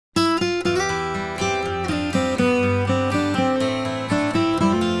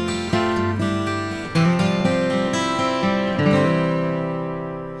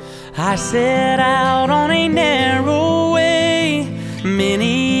set out on a narrow way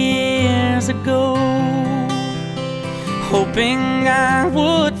many years ago, hoping I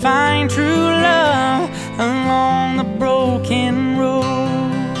would find true love along the broken road.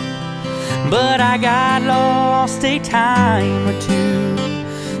 But I got lost a time or two,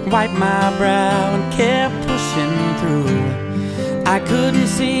 wiped my brow and kept pushing through. I couldn't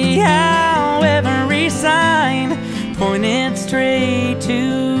see how every sign pointed straight to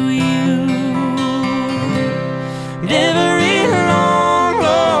you. Every long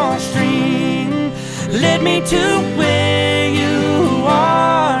lost stream led me to where you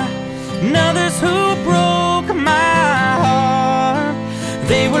are, and others who broke my heart,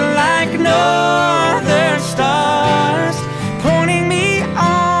 they were like northern stars, pointing me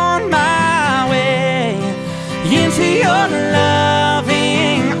on my way into your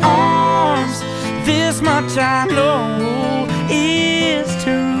loving arms. This much I know is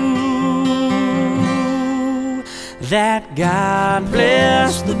true, that God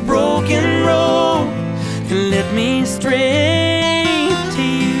blessed the broken road and led me straight to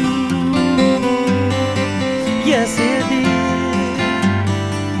you. Yes, it did.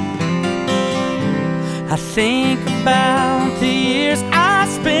 I think about the years I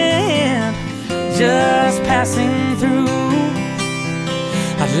spent just passing through.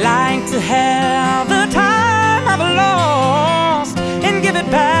 I'd like to have the time I've lost and give it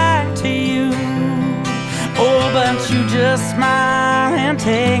back to you. Oh, but you just smile and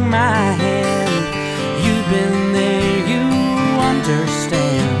take my hand. You've been there, you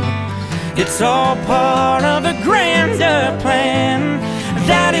understand. It's all part of a grander plan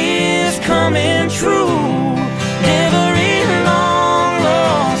that is coming true. Every long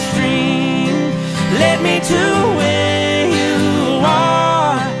lost stream led me to where you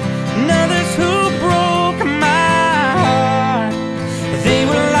are, and others who broke my heart, they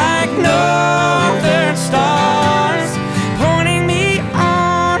were like northern stars, pointing me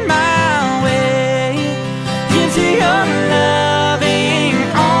on my way into your loving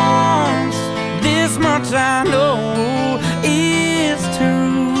arms. This much I know is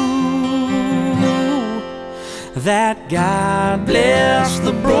true, that God bless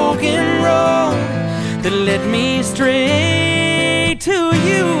the broken road that led me straight to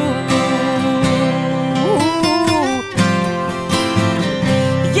you.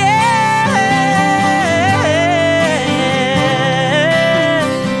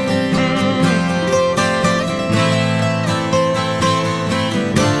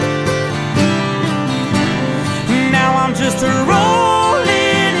 Just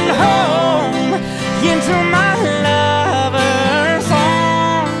rolling home into my lover's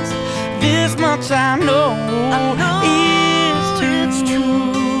arms. This much I know is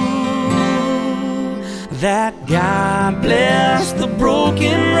true, that God bless the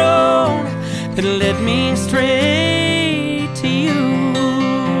broken road that led me straight to you.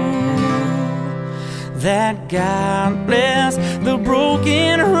 That God bless the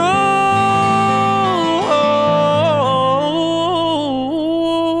broken road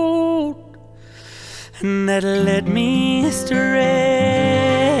that led me straight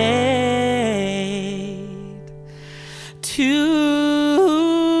to